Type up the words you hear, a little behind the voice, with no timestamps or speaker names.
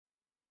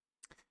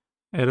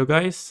Hello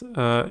guys,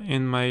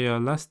 in my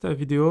last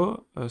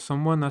video,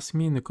 someone asked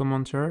me in the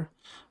commenter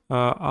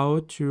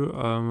how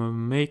to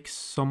make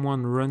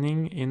someone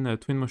running in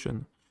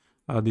Twinmotion.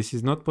 This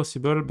is not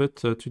possible, but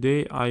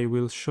today I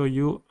will show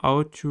you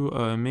how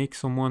to make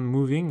someone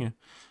moving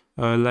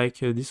like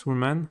this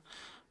woman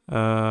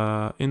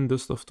in the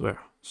software.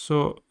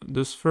 So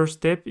the first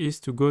step is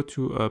to go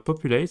to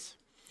populate.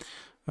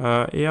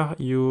 Here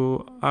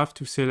you have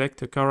to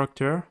select a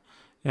character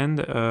and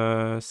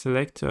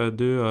select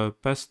the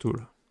path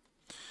tool.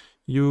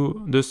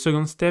 The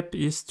second step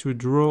is to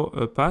draw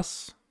a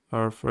path.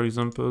 For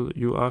example,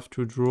 you have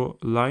to draw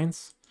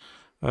lines.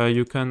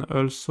 You can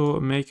also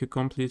make a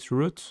complete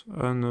route,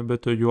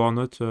 but you are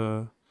not.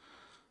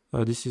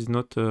 This is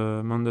not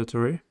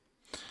mandatory.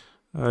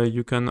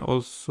 You can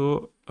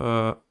also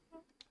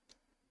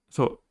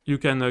you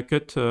can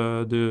cut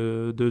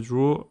the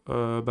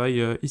draw by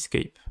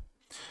escape.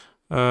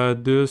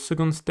 The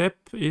second step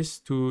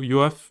is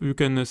you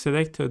can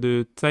select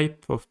the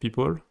type of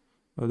people.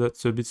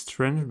 That's a bit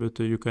strange, but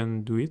you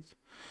can do it.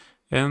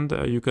 And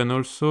you can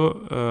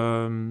also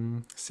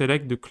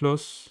select the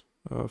clause.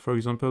 For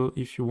example,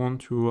 if you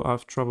want to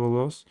have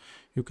travelers,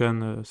 you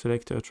can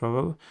select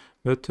travel,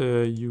 but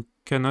you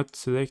cannot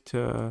select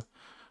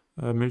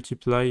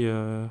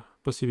multiply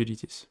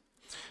possibilities.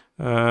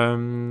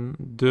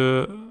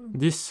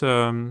 This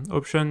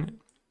option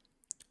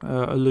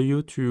allow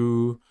you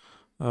to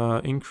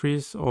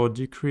increase or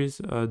decrease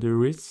the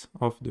width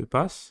of the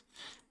path,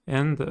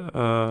 and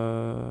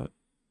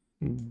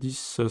this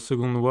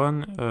second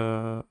one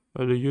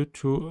allow you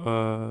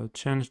to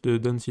change the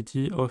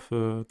density of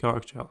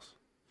characters.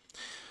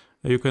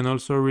 You can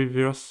also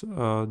reverse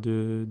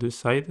the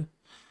side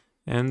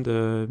and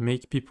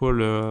make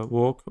people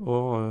walk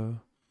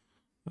or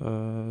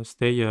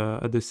stay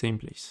at the same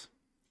place.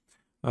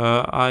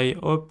 I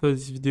hope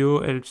this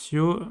video helps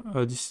you.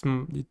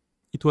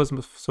 It was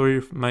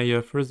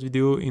my first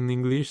video in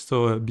English,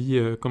 so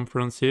be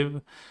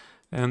comprehensive,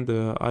 and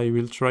I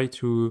will try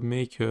to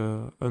make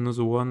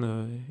another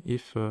one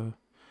if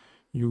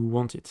you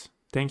want it.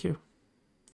 Thank you.